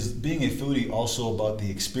being a foodie also about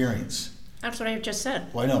the experience? That's what I just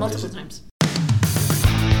said. Well, I know, multiple times.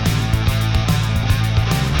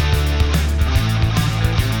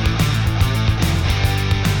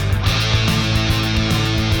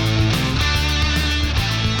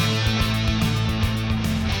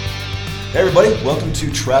 Hey everybody, welcome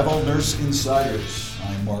to Travel Nurse Insiders.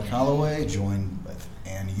 I'm Mark Holloway, joined with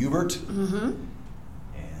Ann Hubert. Mm-hmm.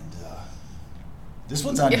 And this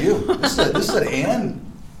one's on you. This is an Ann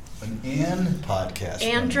podcast.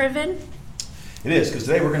 Ann driven? It is, because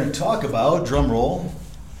today we're going to talk about, drum roll,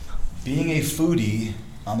 being a foodie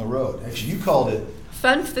on the road. Actually, you called it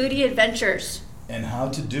Fun Foodie Adventures. And how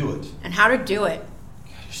to do it. And how to do it.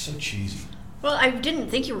 God, you're so cheesy. Well, I didn't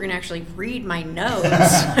think you were going to actually read my notes.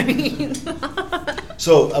 I mean,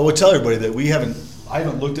 so I would tell everybody that I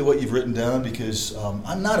haven't looked at what you've written down because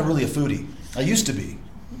I'm not really a foodie. I used to be.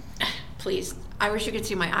 Please, I wish you could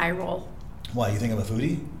see my eye roll. Why, you think I'm a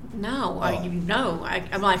foodie? No, Oh.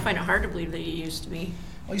 I find it hard to believe that you used to be.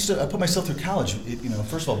 I put myself through college.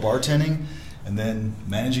 First of all, bartending, and then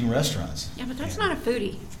managing restaurants. Yeah, but that's not a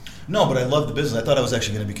foodie. No, but I love the business. I thought I was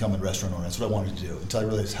actually going to become a restaurant owner. That's what I wanted to do until I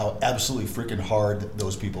realized how absolutely freaking hard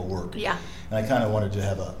those people work. Yeah. And I kind of wanted to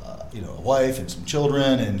have a wife and some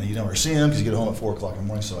children, and you never see them because you get home at 4 o'clock in the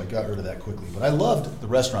morning. So I got rid of that quickly. But I loved the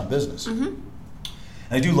restaurant business, and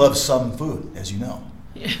I do love some food, as you know.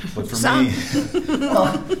 Yeah. But for me,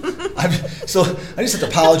 I just have to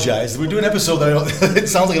apologize. We're doing an episode that it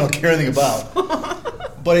sounds like I don't care anything about.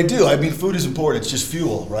 But I do. I mean, food is important. It's just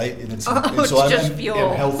fuel, right? And it's just fuel.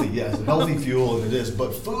 I'm healthy, yes. Healthy fuel, and it is.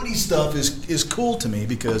 But foodie stuff is cool to me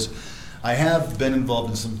because I have been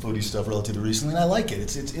involved in some foodie stuff relatively recently, and I like it.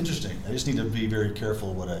 It's interesting. I just need to be very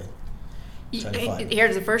careful what I try to find.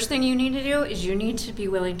 Here's the first thing you need to do is you need to be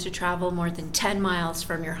willing to travel more than 10 miles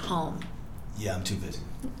from your home. Yeah, I'm too busy.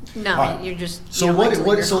 No, right. You're just... So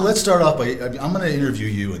let's start off by... I'm going to interview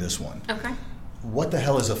you in this one. Okay. What the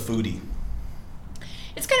hell is a foodie?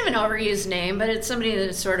 It's kind of an overused name, but it's somebody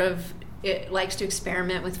that sort of likes to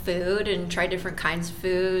experiment with food and try different kinds of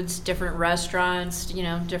foods, different restaurants,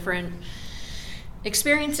 different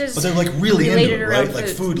experiences. But they're like really into it, right?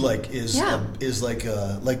 Food. Like food, is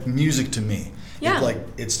like music to me. Yeah.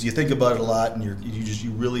 You think about it a lot, and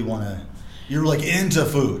you really want to. You're like into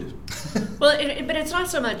food. Well, but it's not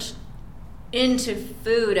so much into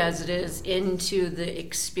food as it is into the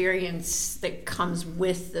experience that comes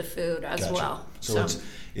with the food as Gotcha. Well. So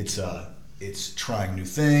it's trying new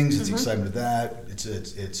things. It's excitement of that.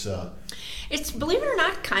 It's believe it or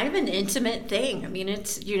not, kind of an intimate thing. I mean,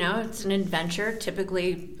 it's an adventure.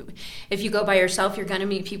 Typically, if you go by yourself, you're going to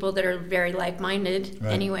meet people that are very like-minded.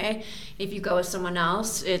 Right. Anyway, if you go with someone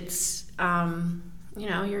else, it's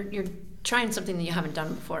you're trying something that you haven't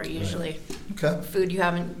done before, usually. Right. Okay. Food you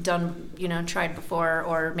haven't done, tried before,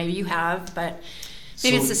 or maybe you have, but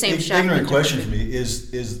maybe it's the same chef. Ignorant question for me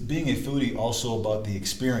is being a foodie also about the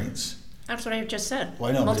experience? That's what I just said.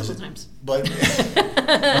 Well, I know, multiple times. But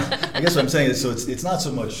I guess what I'm saying is, so it's not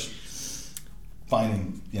so much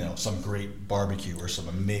finding some great barbecue or some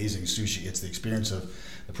amazing sushi. It's the experience of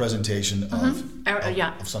the presentation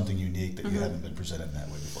of something unique that you haven't been presented in that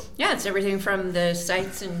way before. Yeah, it's everything from the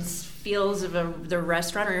sights and feels of the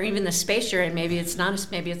restaurant, or even the space you're in. Maybe it's not.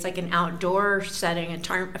 Maybe it's like an outdoor setting,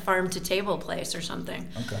 a farm to table place or something.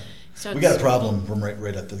 Okay. So we got a problem from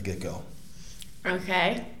right at the get-go.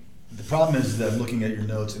 Okay. The problem is that I'm looking at your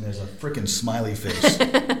notes and there's a freaking smiley face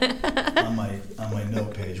on my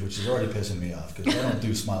note page, which is already pissing me off because I don't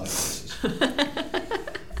do smiley faces.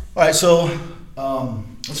 All right, so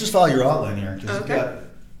let's just follow your outline here because you've got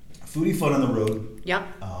foodie fun on the road.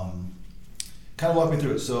 Yep. Kind of walk me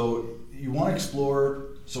through it. So you want to explore.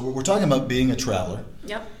 So we're talking about being a traveler.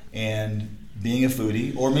 Yep. And being a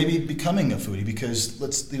foodie, or maybe becoming a foodie, because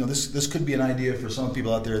this could be an idea for some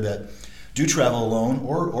people out there that do travel alone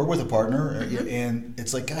or with a partner, and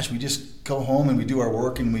it's like, gosh, we just go home and we do our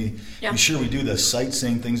work and we do the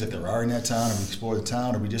sightseeing things that there are in that town, or we explore the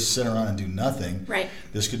town, or we just sit around and do nothing. Right.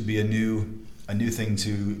 This could be a new thing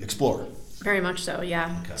to explore. Very much so,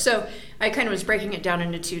 yeah. Okay. So I kind of was breaking it down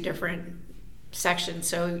into two different sections.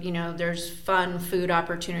 So, there's fun food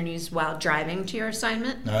opportunities while driving to your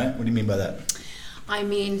assignment. All right. What do you mean by that? I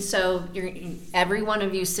mean, so every one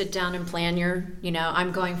of you sit down and plan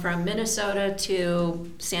I'm going from Minnesota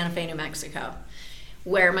to Santa Fe, New Mexico.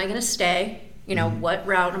 Where am I going to stay? What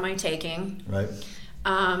route am I taking? Right.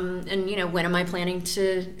 And when am I planning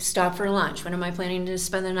to stop for lunch? When am I planning to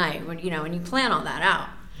spend the night? And you plan all that out.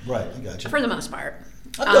 Right, I got you. For the most part.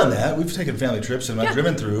 I've done that. We've taken family trips, and I've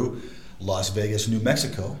driven through Las Vegas, New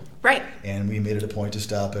Mexico. Right. And we made it a point to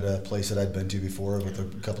stop at a place that I'd been to before with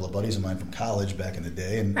a couple of buddies of mine from college back in the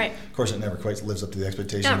day. And of course, it never quite lives up to the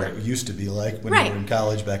expectation that it used to be like when we were in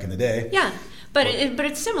college back in the day. Yeah. But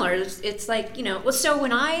it's similar. It's like, well, so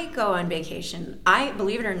when I go on vacation, I,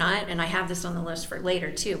 believe it or not, and I have this on the list for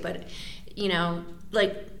later too, but,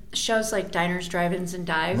 like shows like Diners, Drive-Ins, and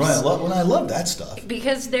Dives. Right, I love that stuff.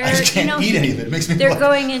 Because they're, I just can't eat any of it. It makes me they're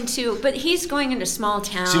going into, but he's going into small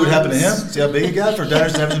towns. See what happened to him? See how big he got for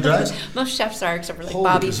Diners, Drive-Ins, and Drives? Most chefs are, except for like Holy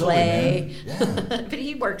Bobby Kazooie, Flay. Yeah. But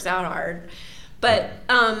he works out hard. But,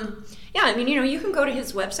 yeah, I mean, you can go to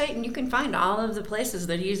his website and you can find all of the places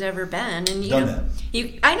that he's ever been. And Done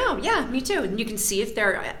that. I know, yeah, me too. And you can see if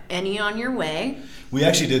there are any on your way. We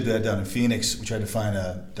actually did that down in Phoenix. We tried to find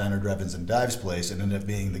a Diner, Drive-Ins, and Dives place, and ended up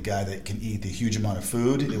being the guy that can eat the huge amount of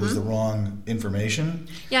food. It was the wrong information.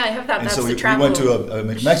 Yeah, I have that. And that's so the travel. we went to a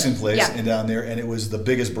Mexican place and down there, and it was the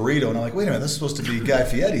biggest burrito. And I'm like, wait a minute, this is supposed to be Guy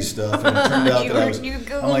Fieri stuff. And it turned out that I was.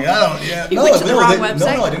 I'm like, I don't. You went to the wrong website?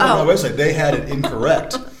 No, I didn't go to the wrong website. They had it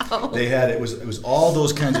incorrect. They had it was all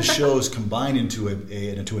those kinds of shows combined into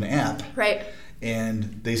an app. Right.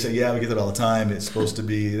 And they say, yeah, we get that all the time. It's supposed to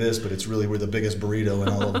be this, but it's really we're the biggest burrito in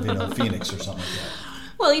all of Phoenix or something like that.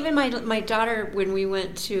 Well, even my daughter, when we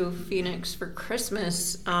went to Phoenix for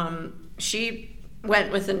Christmas, she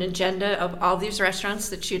went with an agenda of all these restaurants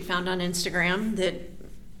that she had found on Instagram that,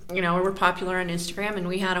 were popular on Instagram. And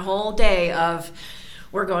we had a whole day of,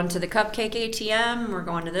 we're going to the Cupcake ATM, we're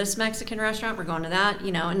going to this Mexican restaurant, we're going to that,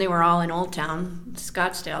 and they were all in Old Town,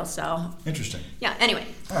 Scottsdale, so. Interesting. Yeah, anyway.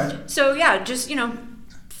 All right. So, yeah, just,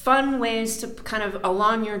 fun ways to kind of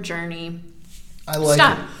along your journey. I like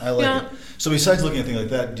it. So besides looking at things like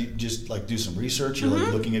that, do you just do some research? You're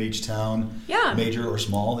looking at each town, major or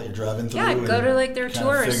small, that you're driving through. Yeah, go to their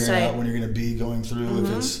tourist figuring site. out when you're going to be going through,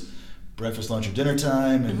 if it's breakfast, lunch, or dinner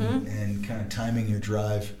time, and kind of timing your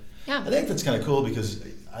drive. Yeah. I think that's kind of cool because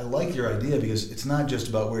I like your idea because it's not just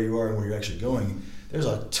about where you are and where you're actually going. There's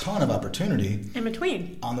a ton of opportunity in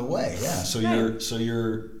between on the way. Yeah, so you're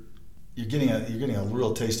getting a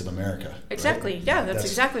real taste of America. Exactly. Right? Yeah, that's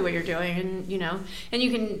exactly what you're doing, and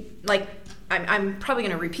you can I'm probably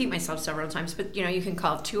going to repeat myself several times, but you can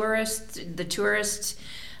call the tourist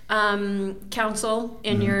council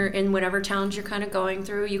in whatever towns you're kind of going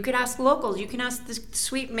through. You could ask locals. You can ask the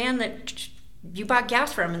sweet man that you bought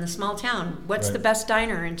gas from in the small town. What's the best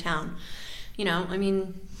diner in town?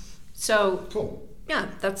 So cool. Yeah,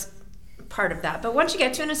 that's part of that. But once you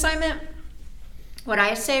get to an assignment, what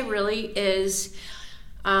I say really is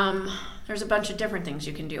there's a bunch of different things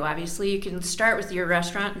you can do. Obviously, you can start with your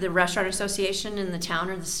restaurant, the restaurant association in the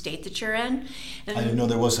town or the state that you're in. And I didn't know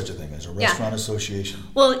there was such a thing as a restaurant association.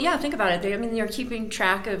 Well, yeah, think about it. They're keeping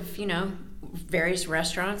track of, various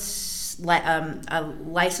restaurants,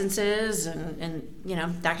 licenses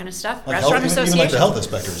and that kind of stuff. Restaurant association. Even like the health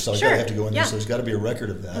inspector, so sure. You have to go in there. So there's got to be a record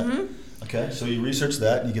of that. Mm-hmm. Okay, so you research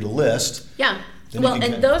that and you get a list. Yeah.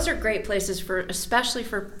 And those are great places especially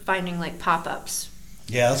for finding pop-ups.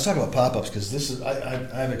 Yeah, let's talk about pop-ups because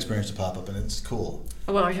I've experienced a pop-up and it's cool.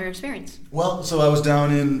 What was your experience? Well, so I was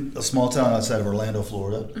down in a small town outside of Orlando,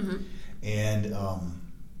 Florida, and a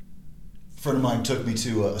friend of mine took me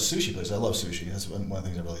to a sushi place. I love sushi. That's one of the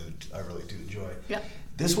things I really do enjoy. Yeah.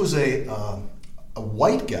 This was a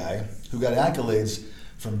white guy who got accolades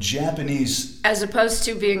from Japanese, as opposed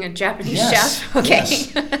to being a Japanese chef. Okay.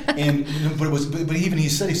 Yes. But even he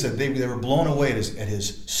said they were blown away at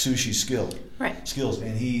his sushi skills.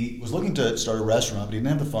 And he was looking to start a restaurant, but he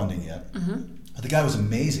didn't have the funding yet. But the guy was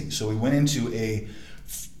amazing. So we went into a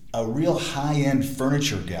real high-end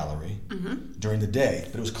furniture gallery during the day,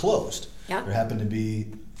 but it was closed. Yep. There happened to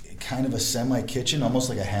be kind of a semi-kitchen, almost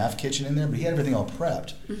like a half kitchen in there, but he had everything all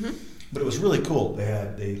prepped. But it was really cool.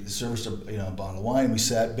 They served us a bottle of wine. We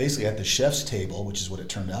sat basically at the chef's table, which is what it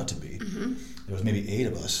turned out to be. There was maybe 8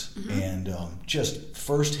 of us, and just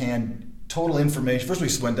firsthand total information. First, we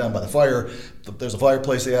went down by the fire. There's a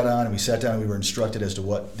fireplace they had on, and we sat down and we were instructed as to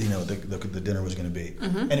what the dinner was going to be.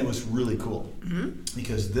 And it was really cool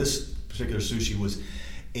because this particular sushi was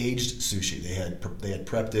aged sushi. They had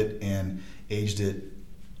prepped it and aged it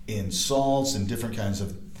in salts and different kinds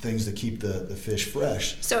of things to keep the fish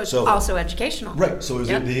fresh. So it's also educational. Right. So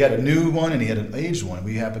he had a new one and he had an aged one.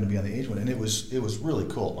 We happened to be on the aged one, and it was really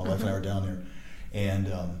cool. My wife and I were down there and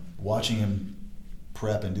watching him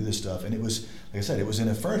prep and do this stuff. And it was, like I said, it was in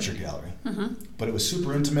a furniture gallery, but it was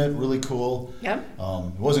super intimate, really cool. Yep.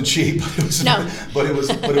 It wasn't cheap, but it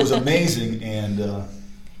was, but it was amazing. And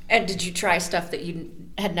did you try stuff that you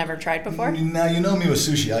had never tried before? Now, you know me with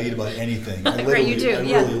sushi, I eat about anything. I Right, you do.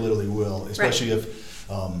 I literally will, especially if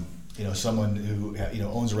someone who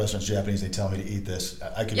owns a restaurant's Japanese, they tell me to eat this.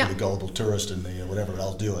 I could be the gullible tourist and whatever, but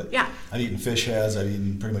I'll do it. Yeah. I've eaten fish heads. I've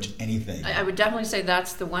eaten pretty much anything. I would definitely say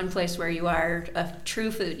that's the one place where you are a true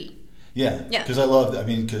foodie. Yeah. Because I love that.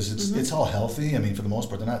 Because it's all healthy. For the most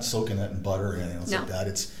part, they're not soaking it in butter or anything else like that.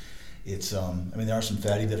 It's there are some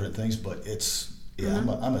fatty different things, but it's. Yeah, I'm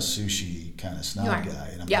a sushi kind of snob guy.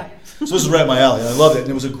 And so this is right up my alley. And I loved it,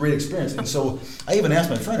 and it was a great experience. And so I even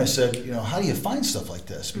asked my friend, I said, how do you find stuff like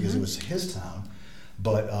this? Because it was his town.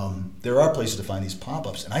 But there are places to find these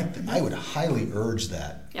pop-ups, and I would highly urge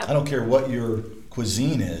that. Yep. I don't care what your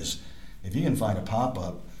cuisine is. If you can find a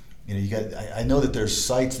pop-up, I know that there's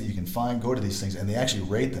sites that you can go to these things, and they actually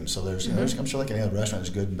rate them. So there's, I'm sure like any other restaurant,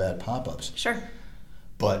 there's good and bad pop-ups. Sure.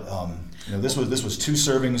 But this was 2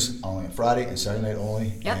 servings only on Friday and Saturday night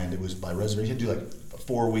only, and it was by reservation. You had to do like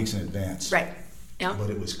 4 weeks in advance. Right. Yeah.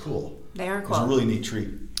 But it was cool. They are cool. It was a really neat treat.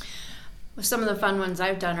 Well, some of the fun ones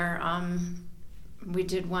I've done are we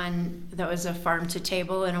did one that was a farm to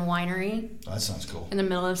table in a winery. Oh, that sounds cool. In the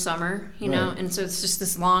middle of summer, know, and so it's just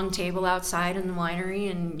this long table outside in the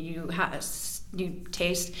winery, and you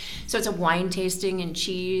taste. So it's a wine tasting and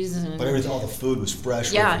cheese. But all the food was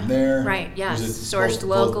fresh right from there. Right, yeah. Sourced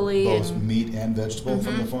locally. Both meat and vegetable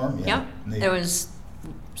from the farm? Yeah. Yep. It was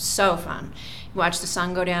so fun. You watch the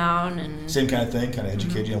sun go down. And same kind of thing, kind of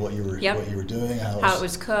educate you on what you were doing. How it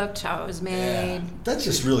was cooked, how it was made. Yeah. That's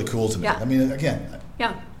just really cool to me. Yeah. Again,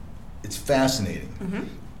 it's fascinating. Mm-hmm.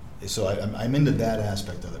 So I'm into that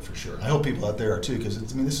aspect of it for sure. I hope people out there are too, because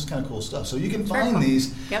this is kind of cool stuff. So you can find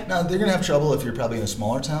these. Yep. Now they're gonna have trouble if you're probably in a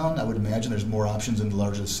smaller town. I would imagine there's more options in the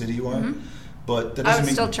larger the city you are. Mm-hmm. But that doesn't I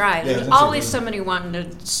would still try. There's always somebody wanting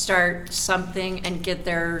to start something and get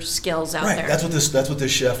their skills out there. Right. That's what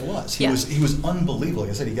this chef was. He was unbelievable.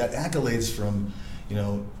 Like I said, he got accolades from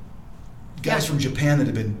guys from Japan that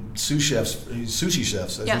have been sushi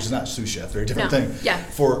chefs, which is not sous chef, very different thing,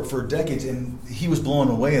 for decades, and he was blown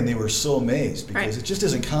away, and they were so amazed because it just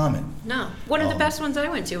isn't common. No. One of the best ones I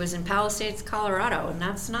went to was in Palisades, Colorado, and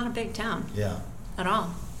that's not a big town. Yeah. At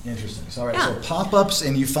all. Interesting. So, all right, so pop-ups,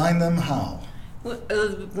 and you find them how?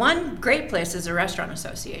 One great place is a restaurant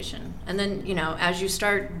association, and then as you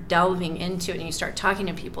start delving into it and you start talking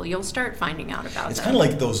to people, you'll start finding out about it's them. Kind of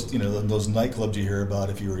like those those nightclubs you hear about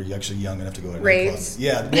if you were actually young enough to go to a raves.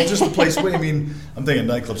 Nightclub. Yeah, well, just a place. I'm thinking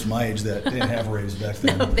nightclubs my age that didn't have raves back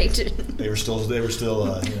then. No, they didn't. They were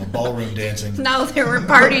still ballroom dancing. No, there were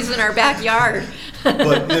parties in our backyard.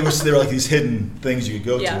 But there were like these hidden things you could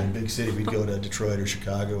go to in big city. We'd go to Detroit or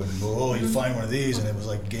Chicago and you'd find one of these, and it was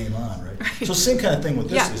like game on, right? So same kind of thing with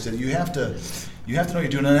this is that you have to know what you're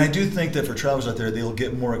doing, and I do think that for travelers out there, they'll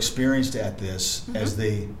get more experienced at this as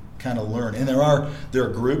they kind of learn. And there are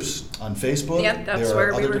groups on Facebook. Yep, that's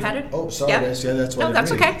where we were headed. Oh, sorry, guys. Yeah, that's why. No,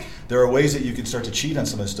 that's okay. There are ways that you can start to cheat on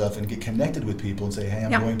some of this stuff and get connected with people and say, "Hey,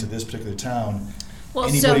 I'm going to this particular town." Well,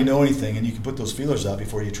 anybody know anything? And you can put those feelers out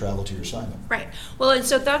before you travel to your assignment. Right. Well, and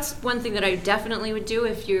so that's one thing that I definitely would do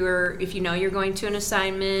if you know you're going to an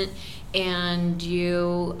assignment and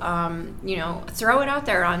you throw it out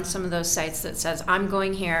there on some of those sites that says, I'm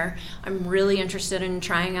going here. I'm really interested in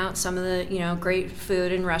trying out some of the great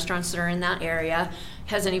food and restaurants that are in that area.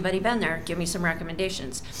 Has anybody been there? Give me some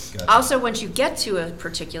recommendations. Gotcha. Also, once you get to a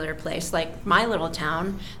particular place, like my little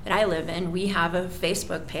town that I live in, we have a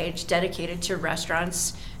Facebook page dedicated to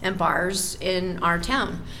restaurants and bars in our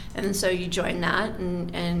town. And so you join that,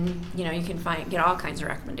 and you can get all kinds of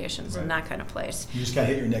recommendations in that kind of place. You just kind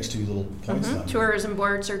of hit your next 2 little points. Mm-hmm. Tourism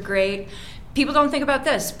boards are great. People don't think about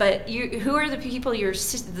this, but who are the people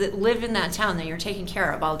that live in that town that you're taking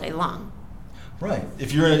care of all day long? Right.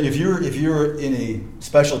 If you're in a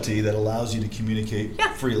specialty that allows you to communicate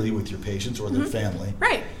freely with your patients or their family,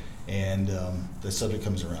 right, and the subject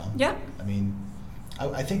comes around. Yeah.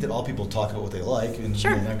 I think that all people talk about what they like, and sure.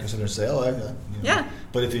 You're not going to say, yeah.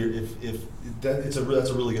 But if that's a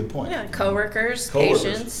really good point. Yeah, coworkers,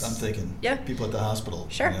 patients. I'm thinking. Yeah. People at the hospital.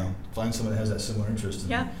 Sure. Find someone that has that similar interest.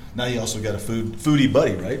 Yeah. Now you also got a foodie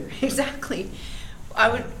buddy, right? Exactly. I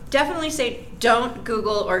would definitely say don't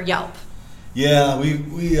Google or Yelp. Yeah, we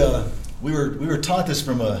were taught this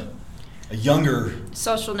from a younger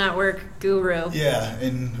social network guru. Yeah,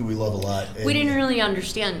 and who we love a lot. We didn't really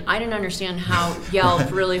understand. I didn't understand how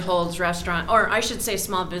Yelp really holds restaurant, or I should say,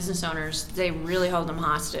 small business owners. They really hold them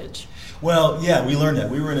hostage. Well, yeah, we learned that.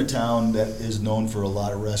 We were in a town that is known for a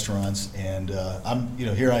lot of restaurants, and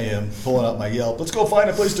here I am pulling out my Yelp. Let's go find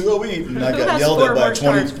a place to go eat, and I got yelled at by a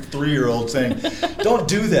 23-year-old saying, "Don't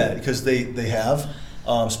do that," because they have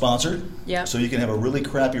sponsored. Yeah. So you can have a really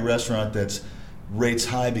crappy restaurant that's rates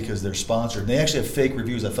high because they're sponsored. And they actually have fake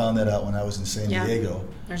reviews. I found that out when I was in San Diego.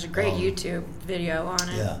 There's a great YouTube video on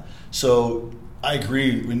it. Yeah. So I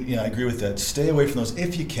agree. I agree with that. Stay away from those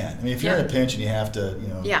if you can. I mean, if you're in a pinch and you have to,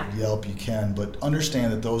 Yelp, you can. But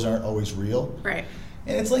understand that those aren't always real. Right.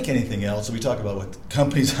 And it's like anything else. So we talk about with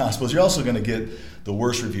companies, hospitals. You're also going to get the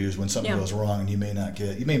worst reviews when something goes wrong, and you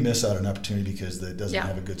may miss out on an opportunity because it doesn't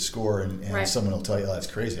have a good score, and someone will tell you, "Oh, that's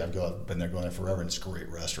crazy. I've been there going there forever, and it's a great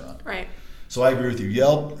restaurant." Right. So I agree with you.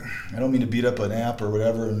 Yelp. I don't mean to beat up an app or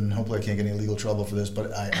whatever, and hopefully I can't get any legal trouble for this,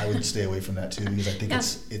 but I would stay away from that too because I think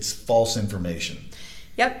it's false information.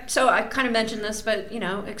 Yep. So I kind of mentioned this, but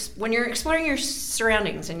when you're exploring your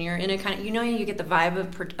surroundings and you're in a kind of, you get the vibe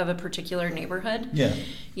of a particular neighborhood. Yeah.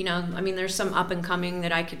 There's some up and coming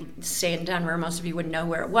that I could say in Denver. Most of you wouldn't know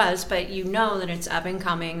where it was, but that it's up and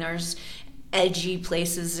coming. There's edgy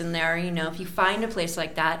places in there. If you find a place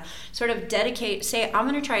like that, sort of say, I'm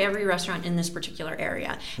going to try every restaurant in this particular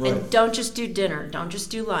area. Right. And don't just do dinner. Don't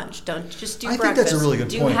just do lunch. Don't just do breakfast. I think that's a really good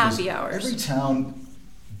point. Do happy hours. Every town,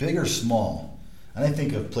 big or small, and I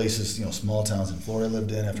think of places, small towns in Florida I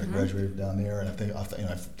lived in after I graduated down there, and I think,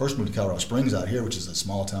 I first moved to Colorado Springs out here, which is a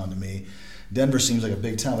small town to me. Denver seems like a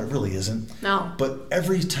big town, but it really isn't. No. But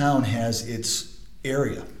every town has its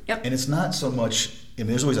area. Yep. And it's not so much,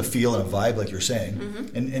 there's always a feel and a vibe, like you're saying.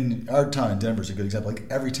 Mm-hmm. And our town in Denver is a good example. Like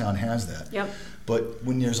every town has that. Yep. But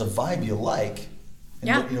when there's a vibe you like,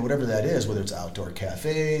 and whatever that is, whether it's outdoor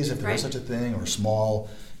cafes, if there is such a thing, or small,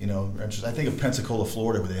 I think of Pensacola,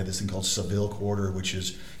 Florida, where they had this thing called Seville Quarter, which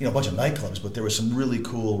is, a bunch of nightclubs, but there were some really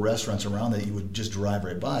cool restaurants around that you would just drive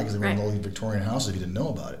right by because they were in all these Victorian houses if you didn't know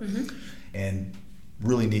about it. Mm-hmm. And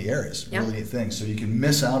really neat areas, really neat things. So you can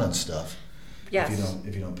miss out on stuff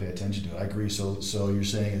if you don't pay attention to it. I agree. So you're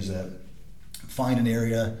saying is that find an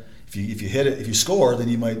area. If you hit it, if you score, then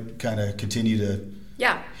you might kind of continue to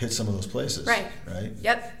hit some of those places. Right.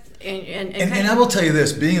 Yep. And I will tell you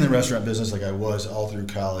this: being in the restaurant business like I was all through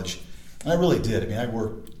college, I really did. I mean, I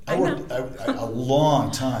worked a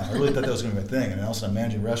long time. I really thought that was going to be my thing. And also, I'm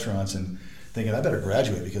managing restaurants and thinking I better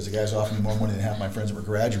graduate because the guys offering me more money than half my friends that were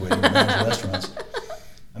graduating and managing restaurants.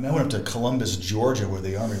 I mean, I went up to Columbus, Georgia, where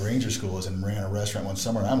the Army Ranger School is, and ran a restaurant one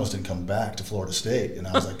summer. And I almost didn't come back to Florida State. And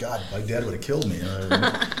I was like, God, my dad would have killed me. And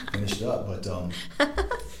I finished up. But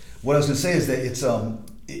what I was going to say is that it's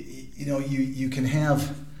you can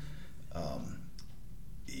have.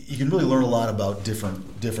 You can really learn a lot about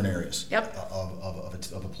different areas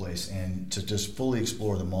of a place, and to just fully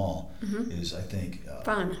explore them all is, I think,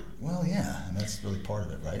 fun. Well, yeah, and that's really part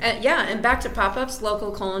of it, right? And back to pop-ups,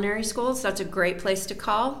 local culinary schools. That's a great place to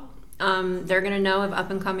call. They're going to know of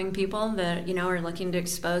up-and-coming people that, are looking to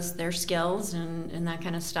expose their skills and that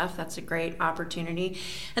kind of stuff. That's a great opportunity.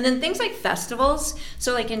 And then things like festivals.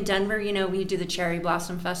 So like in Denver, we do the Cherry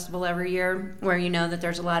Blossom Festival every year where that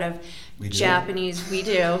there's a lot of Japanese. We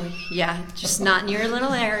do. Yeah, just not in your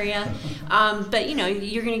little area. But,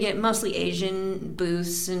 you're going to get mostly Asian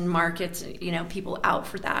booths and markets, people out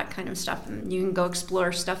for that kind of stuff. And you can go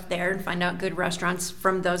explore stuff there and find out good restaurants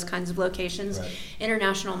from those kinds of locations. Right.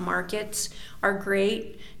 International markets are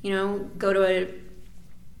great. Go to a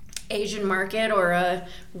Asian market or a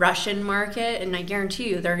Russian market, and I guarantee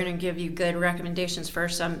you they're going to give you good recommendations for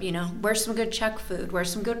some, where's some good Czech food,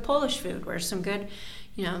 where's some good Polish food, where's some good,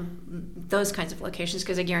 those kinds of locations,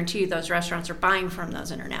 because I guarantee you those restaurants are buying from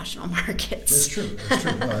those international markets. That's true.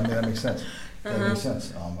 No, that makes sense. That makes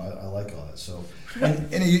sense. I like all that. So,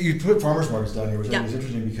 and you put farmers markets down here, which I think is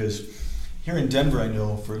interesting because here in Denver, I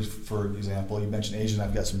know, for example, you mentioned Asian.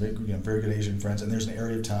 I've got some very good Asian friends, and there's an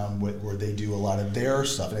area of town where they do a lot of their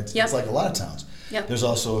stuff, and it's like a lot of towns. Yep. There's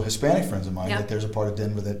also Hispanic friends of mine that there's a part of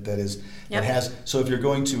Denver that has. So if you're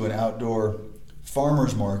going to an outdoor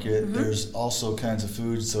farmers market, there's also kinds of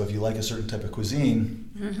foods. So if you like a certain type of cuisine,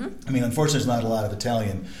 I mean, unfortunately, there's not a lot of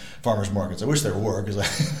Italian farmers markets. I wish there were,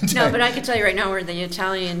 because no, but I can tell you right now where the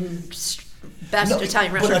Italian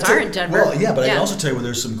Italian restaurants are in Denver. Well, but I can also tell you where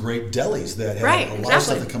there's some great delis that have a lot of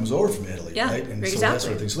stuff that comes over from Italy, right? And so that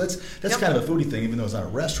sort of thing. So that's kind of a foodie thing, even though it's not a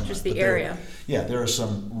restaurant. Just the area. There are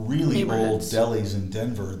some really old delis in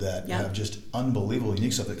Denver that have just unbelievable,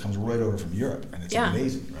 unique stuff that comes right over from Europe, and it's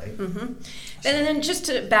amazing, right? Mm-hmm. So. And then just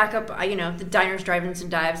to back up, the diners, drive-ins,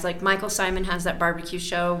 and dives, like Michael Simon has that barbecue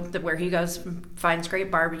show where he goes and finds great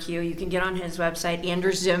barbecue. You can get on his website.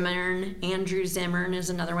 Andrew Zimmern is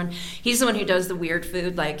another one. He's the one who does the weird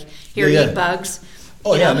food, like eat bugs.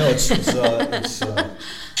 Oh yeah, no, it's these are big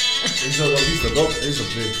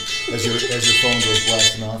as your phone goes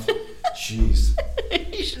blasting off. Jeez.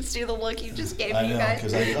 You should see the look you just gave me, you guys.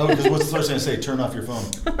 Because what's the first thing I say? Turn off your phone.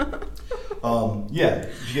 Yeah,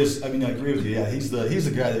 because I mean I agree with you. Yeah, he's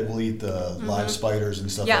the guy that will eat the live spiders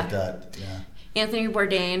and stuff like that. Yeah. Anthony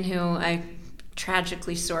Bourdain, who I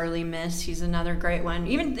tragically sorely miss. He's another great one.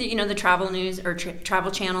 Even the travel news or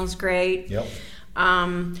travel channel is great. Yep.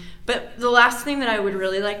 But the last thing that I would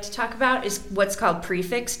really like to talk about is what's called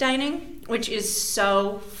prefix dining, which is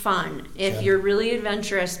so fun. If you're really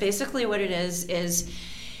adventurous, basically what it is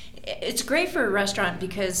it's great for a restaurant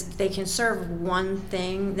because they can serve one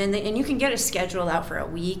thing, and you can get a schedule out for a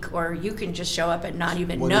week, or you can just show up and not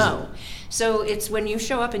even know. So it's when you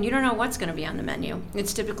show up and you don't know what's going to be on the menu.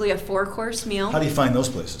 It's typically a 4-course meal. How do you find those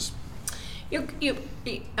places?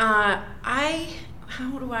 Usually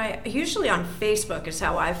on Facebook is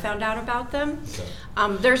how I found out about them.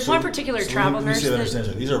 Okay. There's one particular travel nurse.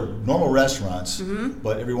 These are normal restaurants,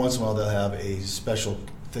 but every once in a while they'll have a special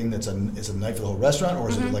thing it's a night for the whole restaurant, or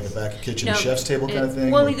is it like a back kitchen chef's table kind of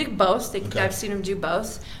thing? Well, they do both. I've seen them do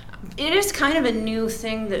both. It is kind of a new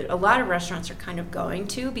thing that a lot of restaurants are kind of going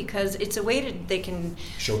to, because it's a way they can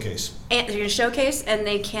showcase. And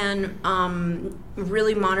they can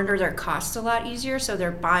really monitor their costs a lot easier. So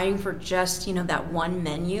they're buying for just that one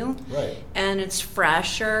menu, right? And it's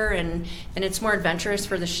fresher and it's more adventurous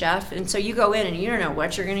for the chef. And so you go in and you don't know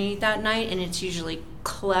what you're going to eat that night, and it's usually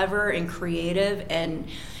clever and creative, and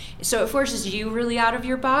so it forces you really out of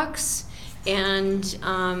your box. And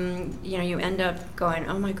you end up going,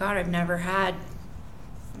 oh my God, I've never had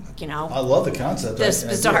I love the concept. This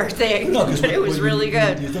bizarre thing, but it was really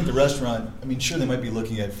good. You think the restaurant? I mean, sure, they might be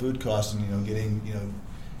looking at food costs and getting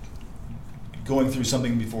going through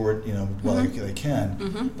something before they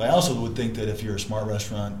can. But I also would think that if you're a smart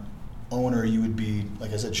restaurant owner, you would be,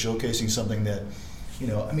 like I said, showcasing something that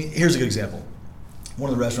I mean, here's a good example. One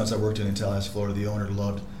of the restaurants I worked in Tallahassee, Florida, the owner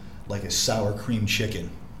loved like a sour cream chicken.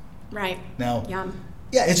 Right. Now, yum.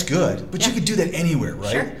 Yeah, it's good, but you could do that anywhere,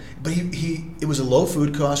 right? Sure. But it was a low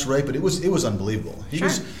food cost, right? But it was unbelievable. He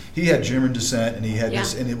had German descent, and he had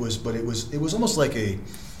this, and it was almost like a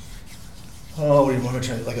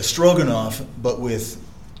like a stroganoff, but with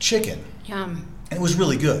chicken. Yum. And it was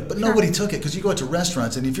really good, but nobody took it, because you go out to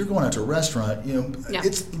restaurants, and if you're going out to a restaurant,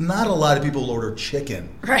 it's not a lot of people order chicken.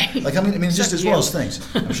 Right. Like I mean, it's just one of those things.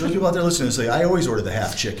 I'm sure people out there listening say, I always order the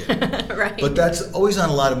half chicken. Right. But that's always on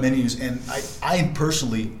a lot of menus, and I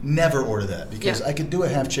personally never order that, because I could do a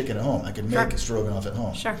half chicken at home. I could make a stroganoff at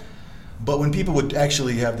home. Sure. But when people would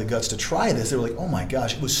actually have the guts to try this, they were like, oh my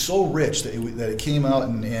gosh, it was so rich that it came out,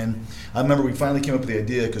 and I remember we finally came up with the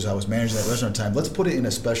idea, because I was managing that restaurant at the time, let's put it in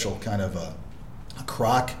a special kind of a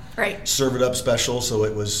crock, serve it up special, so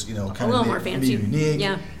it was kind of a little more fancy, unique.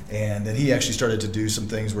 Yeah. And then he actually started to do some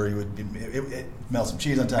things where he would melt some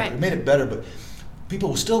cheese on top. It made it better, but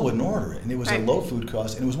people still wouldn't order it, and it was a low food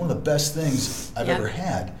cost, and it was one of the best things I've ever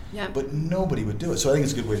had. Yeah. But nobody would do it, so I think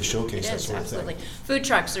it's a good way to showcase that sort of thing. Absolutely. Food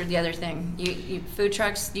trucks are the other thing. Food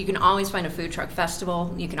trucks, you can always find a food truck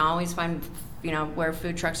festival. You can always find where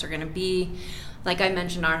food trucks are going to be. Like I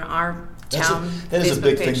mentioned on our town that is Facebook a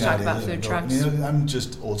big page thing talk about food trucks. I'm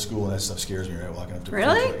just old school, and that stuff scares me, right? Walking up to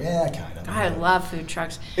really? Food truck. Yeah, kind of. I love food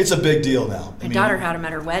trucks. It's a big deal now. My daughter had them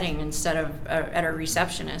at her wedding instead of at her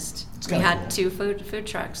receptionist. We had two food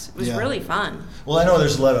trucks. It was really fun. Well, I know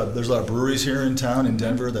there's a lot of breweries here in town in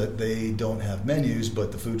Denver that they don't have menus,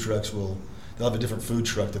 but the food trucks they'll have a different food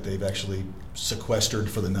truck that they've actually sequestered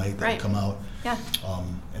for the night that'll come out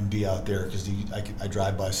and be out there, because I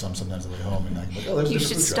drive by sometimes on the way home, and I'm like, oh, there's a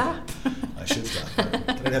different food truck. I should stop. Then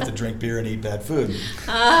I'd have to drink beer and eat bad food.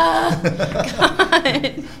 God.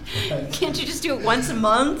 Can't you just do it once a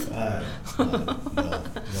month? No.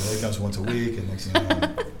 It comes once a week, and next thing you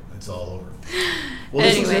know, it's all over. Well,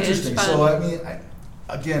 this is interesting. So, I mean,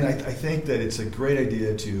 I think that it's a great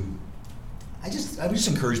idea to. I would just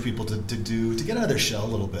encourage people to get out of their shell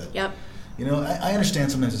a little bit. Yep. I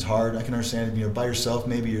understand sometimes it's hard. I can understand, by yourself,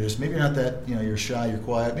 maybe you're not that, you're shy, you're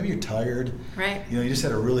quiet, maybe you're tired. Right. You just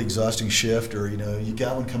had a really exhausting shift, or, you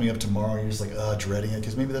got one coming up tomorrow and you're just like, dreading it,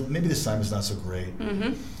 because maybe this time is not so great.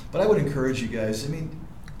 Mm-hmm. But I would encourage you guys,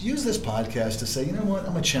 use this podcast to say, you know what,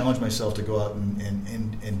 I'm going to challenge myself to go out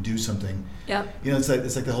and do something. Yep. It's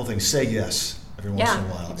like the whole thing, say yes. Every once in a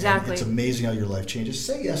while. Exactly. And it's amazing how your life changes.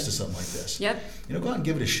 Say yes to something like this. Yep. Go out and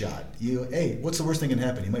give it a shot. Hey, what's the worst thing that can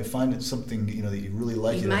happen? You might find something that you really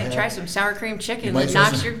like. You might try some sour cream chicken that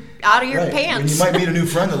knocks you out of your pants. And you might meet a new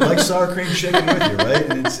friend that likes sour cream chicken with you, right?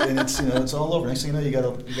 And it's all over. Next thing you know, you got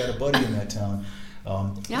a buddy in that town.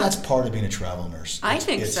 That's part of being a travel nurse. I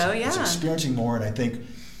think so. Yeah. It's experiencing more, and I think.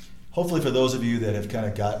 Hopefully, for those of you that have kind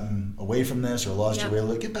of gotten away from this or lost your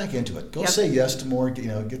way, get back into it. Go say yes to more.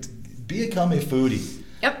 Become a foodie.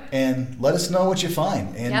 Yep. And let us know what you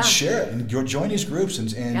find, and share it, and join these groups,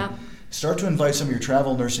 and start to invite some of your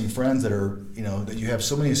travel nursing friends that are, that you have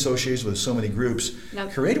so many associations with, so many groups.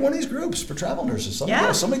 Yep. Create one of these groups for travel nurses.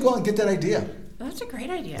 Somebody go out and get that idea. That's a great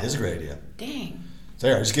idea. It is a great idea. Dang. So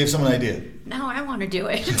there, I just gave someone an idea. Now I want to do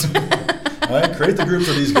it. All right, create the group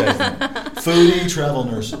for these guys. Foodie travel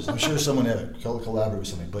nurses. I'm sure someone had collaborate with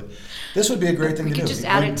something, but this would be a great thing to do. We could just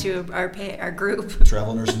add it to our group.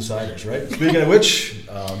 Travel Nurse Insiders, right? Speaking of which,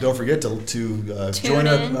 don't forget to join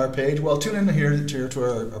our page. Well, tune in here to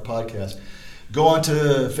our podcast. Go on to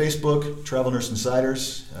Facebook, Travel Nurse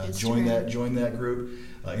Insiders. Join that group.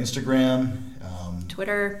 Instagram.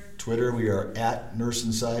 Twitter, we are at Nurse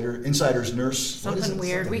Insider, Insiders Nurse. Something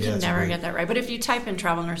weird. We can never get that right. But if you type in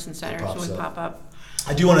Travel Nurse Insiders, it would pop up.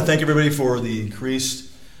 I do want to thank everybody for the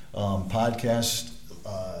increased podcast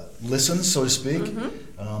listens, so to speak.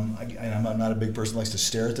 Mm-hmm. I'm not a big person who likes to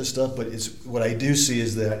stare at this stuff, but it's what I do see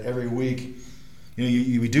is that every week,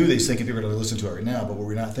 we do these thinking people are going to listen to it right now, but what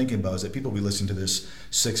we're not thinking about is that people will be listening to this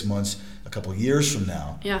 6 months, a couple of years from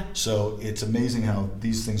now. Yeah. So it's amazing how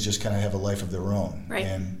these things just kind of have a life of their own. Right.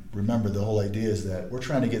 And remember, the whole idea is that we're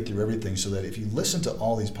trying to get through everything so that if you listen to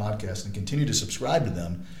all these podcasts and continue to subscribe to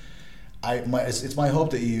them, it's my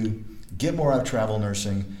hope that you get more out of travel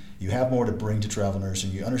nursing, you have more to bring to travel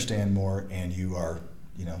nursing, you understand more, and you are,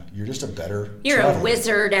 you're just a better traveler. A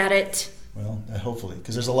wizard at it. Well, hopefully,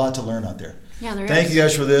 because there's a lot to learn out there. Yeah, there is. Thank you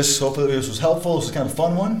guys for this. Hopefully this was helpful. This was kind of a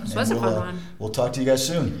fun one. This was a fun one. We'll talk to you guys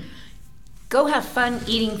soon. Go have fun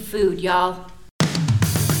eating food, y'all.